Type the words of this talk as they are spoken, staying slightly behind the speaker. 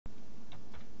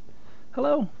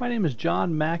Hello, my name is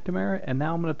John McNamara, and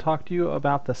now I'm going to talk to you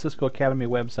about the Cisco Academy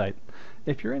website.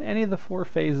 If you're in any of the 4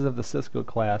 phases of the Cisco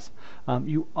class,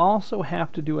 you also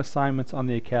have to do assignments on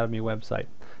the Academy website.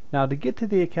 Now, to get to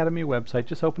the Academy website,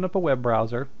 just open up a web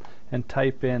browser and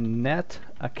type in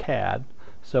netacad,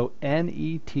 so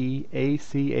Netacad.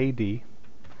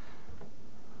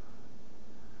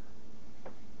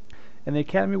 And the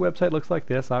Academy website looks like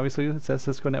this. Obviously, it says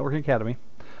Cisco Networking Academy.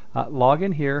 Log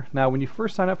in here. Now, when you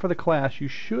first sign up for the class, you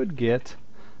should get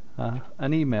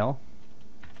an email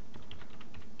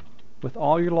with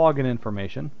all your login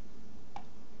information.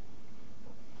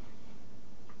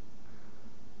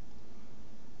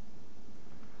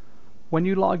 When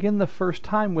you log in the first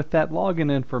time with that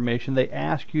login information, they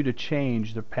ask you to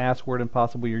change the password and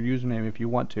possibly your username if you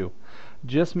want to.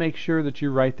 Just make sure that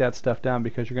you write that stuff down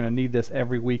because you're going to need this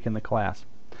every week in the class.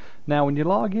 Now, when you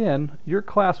log in, your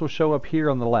class will show up here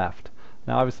on the left.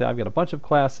 Now, obviously, I've got a bunch of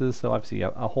classes, so obviously a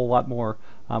whole lot more,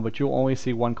 but you'll only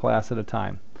see one class at a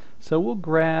time. So we'll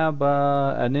grab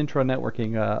an intro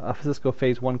networking, a Cisco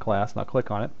Phase 1 class, and I'll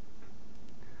click on it.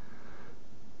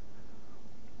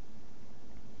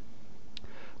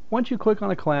 Once you click on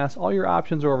a class, all your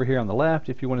options are over here on the left.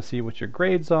 If you want to see what your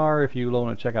grades are, if you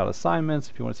want to check out assignments,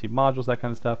 if you want to see modules, that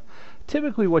kind of stuff.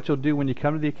 Typically what you'll do when you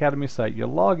come to the Academy site,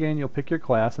 you'll log in, you'll pick your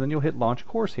class, and then you'll hit Launch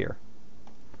Course here.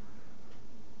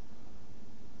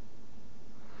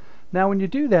 Now when you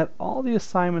do that, all the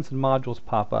assignments and modules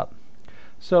pop up.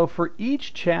 So for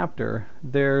each chapter,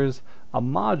 there's a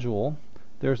module,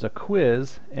 there's a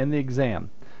quiz, and the exam.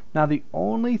 Now the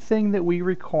only thing that we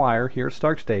require here at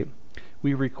Stark State,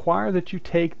 we require that you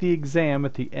take the exam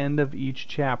at the end of each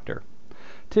chapter.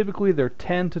 Typically there are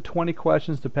 10 to 20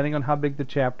 questions depending on how big the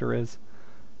chapter is,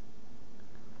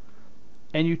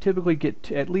 and you typically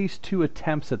get at least 2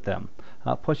 attempts at them.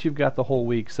 Plus you've got the whole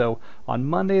week. So on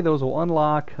Monday those will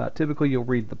unlock. Typically you'll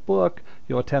read the book,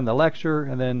 you'll attend the lecture,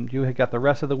 and then you got the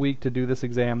rest of the week to do this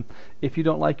exam. If you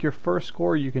don't like your first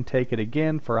score, you can take it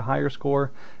again for a higher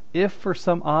score. If for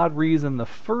some odd reason the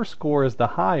first score is the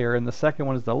higher and the second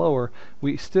one is the lower,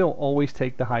 we still always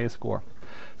take the highest score.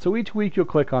 So each week you'll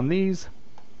click on these.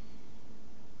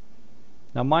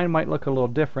 Now mine might look a little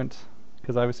different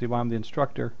because obviously I'm the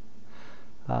instructor.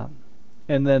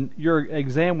 And then your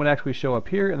exam would actually show up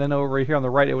here, and then over here on the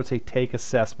right it would say Take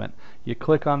Assessment. You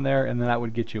click on there and then that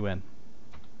would get you in.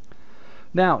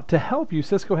 Now to help you,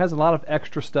 Cisco has a lot of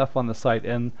extra stuff on the site,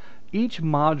 and each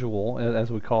module, as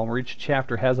we call them, or each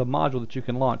chapter has a module that you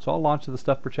can launch. So I'll launch the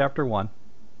stuff for chapter 1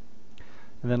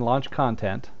 and then launch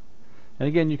content. And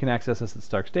again, you can access this at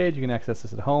Stark Stage, you can access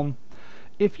this at home.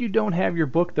 If you don't have your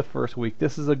book the first week,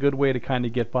 this is a good way to kind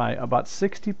of get by. About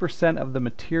 60% of the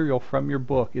material from your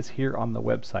book is here on the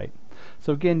website.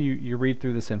 So again, you read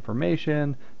through this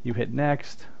information, you hit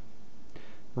next,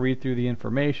 read through the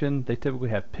information. They typically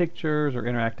have pictures or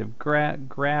interactive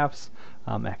graphs,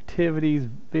 activities,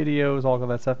 videos, all of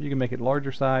that stuff. You can make it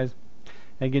larger size.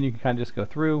 And again, you can kind of just go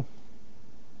through.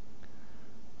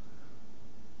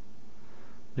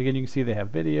 Again, you can see they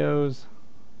have videos.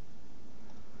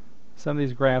 Some of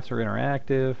these graphs are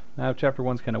interactive. Now chapter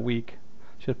 1's kind of weak.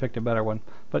 Should have picked a better one.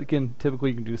 But again, typically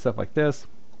you can do stuff like this.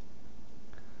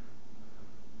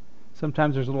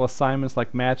 Sometimes there's little assignments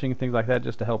like matching, things like that,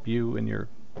 just to help you in your...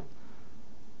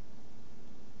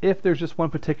 If there's just one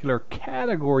particular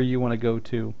category you want to go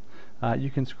to,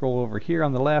 you can scroll over here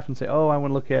on the left and say, oh, I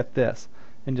want to look at this.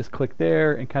 And just click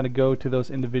there and kind of go to those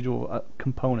individual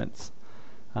components.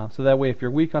 So that way if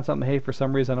you're weak on something, hey, for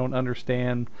some reason I don't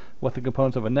understand what the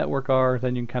components of a network are,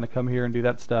 then you can kind of come here and do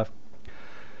that stuff.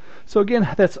 So again,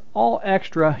 that's all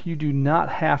extra. You do not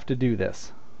have to do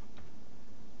this.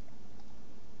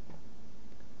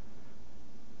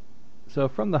 So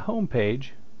from the home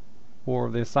page, or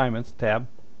the assignments tab,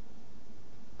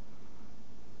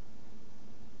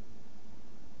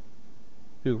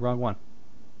 ooh, wrong one.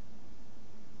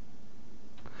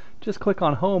 Just click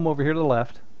on home over here to the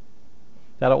left.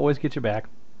 That'll always get you back.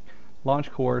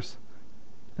 Launch course.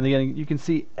 And again, you can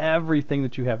see everything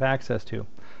that you have access to.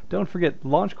 Don't forget,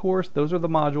 launch course, those are the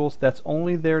modules. That's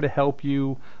only there to help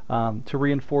you, to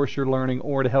reinforce your learning,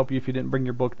 or to help you if you didn't bring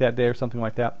your book that day or something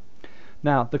like that.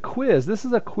 Now, the quiz, this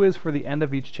is a quiz for the end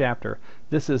of each chapter.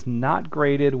 This is not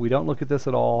graded. We don't look at this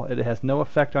at all. It has no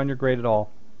effect on your grade at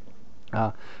all.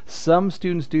 Some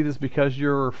students do this because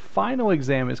your final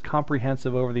exam is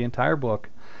comprehensive over the entire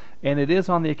book, and it is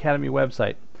on the Academy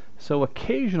website. So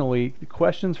occasionally, the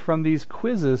questions from these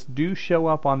quizzes do show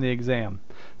up on the exam.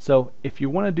 So if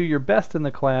you want to do your best in the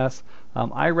class,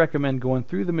 I recommend going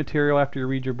through the material after you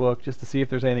read your book just to see if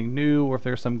there's anything new or if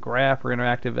there's some graph or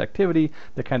interactive activity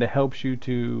that kind of helps you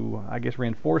to, I guess,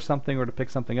 reinforce something or to pick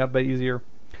something up a bit easier.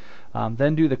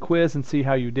 Then do the quiz and see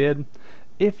how you did.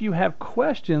 If you have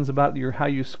questions about how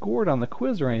you scored on the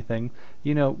quiz or anything,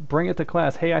 bring it to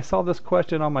class. Hey, I saw this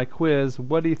question on my quiz.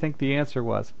 What do you think the answer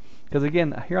was? Because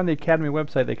again, here on the Academy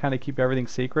website, they kind of keep everything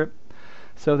secret.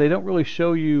 So they don't really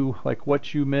show you like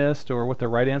what you missed or what the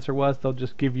right answer was. They'll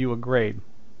just give you a grade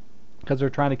because they're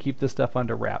trying to keep this stuff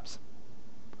under wraps.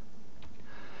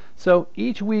 So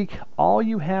each week, all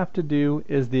you have to do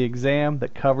is the exam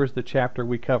that covers the chapter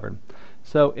we covered.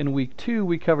 So in week 2,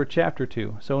 we covered chapter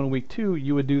 2. So in week 2,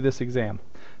 you would do this exam.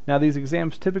 Now these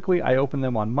exams, typically I open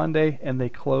them on Monday and they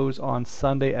close on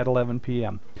Sunday at 11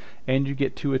 p.m. And you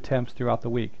get 2 attempts throughout the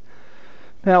week.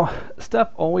 Now, stuff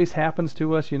always happens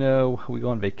to us, we go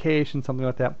on vacation, something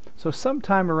like that. So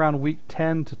sometime around week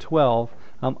 10 to 12,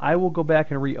 I will go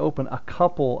back and reopen a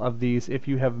couple of these if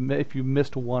you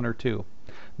missed 1 or 2.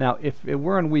 Now, if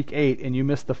we're in week 8 and you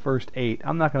missed the first 8,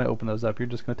 I'm not going to open those up. You're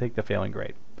just going to take the failing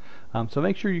grade. So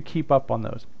make sure you keep up on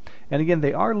those. And again,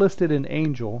 they are listed in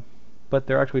Angel, but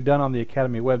they're actually done on the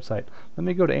Academy website. Let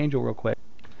me go to Angel real quick.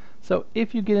 So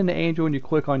if you get into Angel and you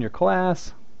click on your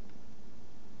class,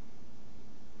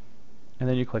 and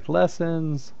then you click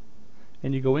lessons,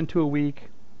 and you go into a week.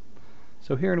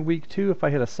 So here in week 2, if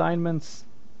I hit assignments,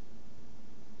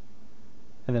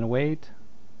 and then wait,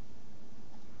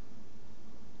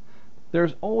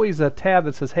 there's always a tab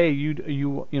that says, hey,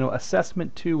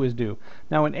 assessment 2 is due.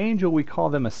 Now in Angel, we call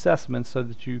them assessments so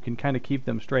that you can kind of keep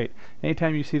them straight.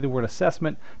 Anytime you see the word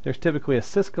assessment, there's typically a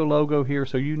Cisco logo here,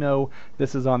 so you know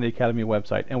this is on the Academy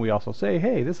website. And we also say,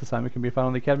 hey, this assignment can be found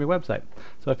on the Academy website.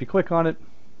 So if you click on it,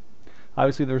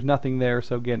 obviously there's nothing there,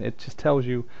 so again, it just tells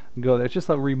you, go there. It's just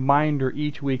a reminder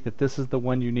each week that this is the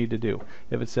one you need to do.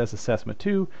 If it says assessment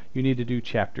 2, you need to do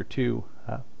chapter 2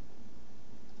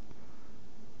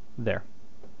 there.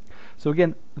 So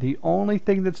again, the only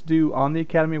thing that's due on the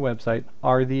Academy website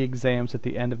are the exams at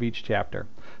the end of each chapter.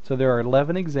 So there are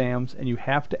 11 exams, and you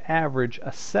have to average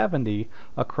a 70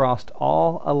 across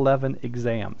all 11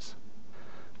 exams.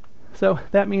 So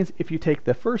that means if you take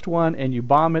the first one and you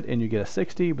bomb it and you get a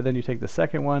 60, but then you take the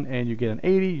second one and you get an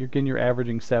 80, you're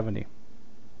averaging 70.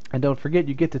 And don't forget,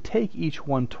 you get to take each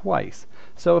one twice.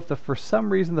 So if for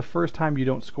some reason the first time you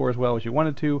don't score as well as you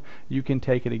wanted to, you can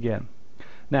take it again.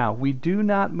 Now, we do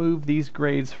not move these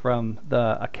grades from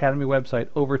the Academy website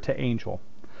over to Angel.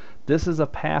 This is a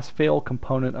pass-fail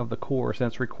component of the course, and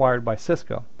it's required by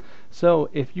Cisco. So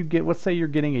if you get, let's say you're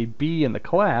getting a B in the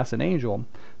class in Angel,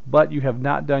 but you have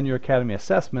not done your Academy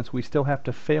assessments, we still have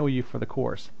to fail you for the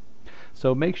course.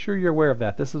 So make sure you're aware of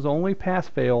that. This is only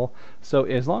pass-fail, so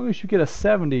as long as you get a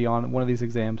 70 on one of these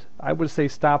exams, I would say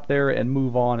stop there and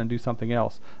move on and do something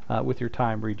else with your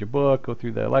time. Read your book, go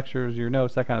through the lectures, your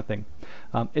notes, that kind of thing.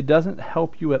 It doesn't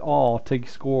help you at all to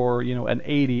score an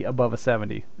 80 above a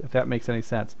 70, if that makes any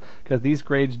sense, because these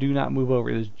grades do not move over.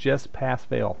 It is just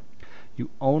pass-fail. You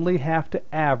only have to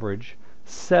average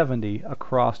 70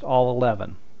 across all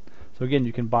 11. So again,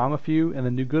 you can bomb a few and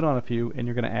then do good on a few, and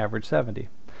you're going to average 70.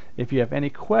 If you have any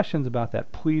questions about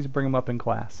that, please bring them up in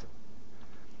class.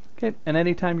 Okay, and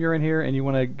anytime you're in here and you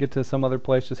want to get to some other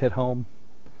place, just hit home,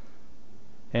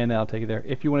 and I'll take you there.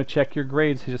 If you want to check your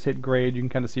grades, just hit grade. You can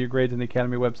kind of see your grades in the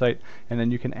Academy website, and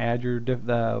then you can add your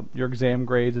exam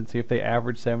grades and see if they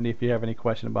average 70 if you have any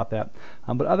question about that.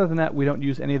 But other than that, we don't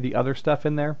use any of the other stuff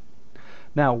in there.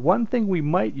 Now, one thing we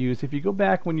might use, if you go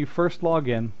back when you first log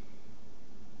in,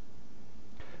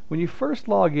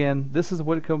 this is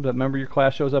what it comes up. Remember, your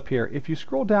class shows up here. If you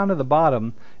scroll down to the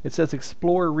bottom, it says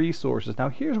Explore Resources. Now,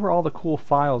 here's where all the cool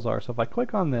files are. So if I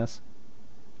click on this,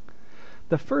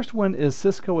 the first one is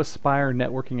Cisco Aspire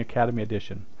Networking Academy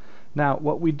Edition. Now,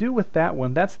 what we do with that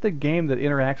one, that's the game that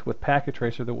interacts with Packet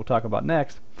Tracer that we'll talk about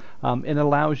next. It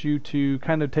allows you to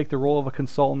kind of take the role of a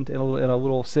consultant in a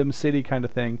little Sim City kind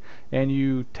of thing, and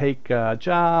you take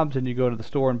jobs, and you go to the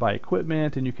store and buy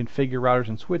equipment, and you configure routers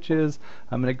and switches,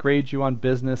 and it grades you on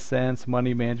business sense,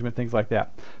 money management, things like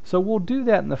that. So we'll do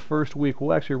that in the first week.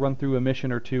 We'll actually run through a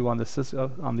mission or two on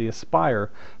the Aspire.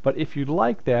 But if you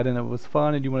like that and it was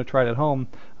fun and you want to try it at home,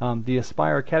 the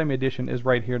Aspire Academy Edition is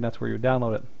right here, and that's where you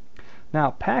download it.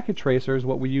 Now, Packet Tracer is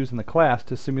what we use in the class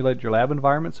to simulate your lab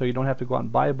environment, so you don't have to go out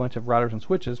and buy a bunch of routers and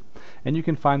switches, and you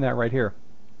can find that right here.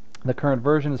 The current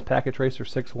version is Packet Tracer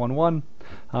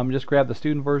 6.1.1. Just grab the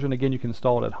student version. Again, you can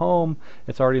install it at home.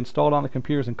 It's already installed on the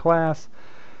computers in class,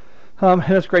 and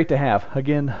it's great to have.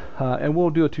 Again, and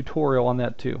we'll do a tutorial on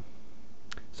that too.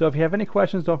 So if you have any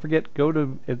questions, don't forget, go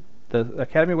to the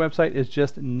Academy website is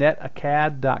just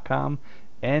netacad.com.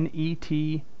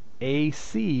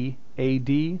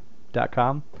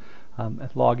 netacad.com.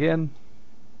 Log in.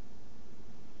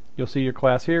 You'll see your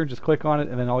class here. Just click on it,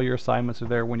 and then all your assignments are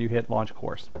there when you hit launch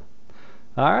course.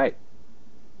 All right.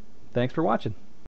 Thanks for watching.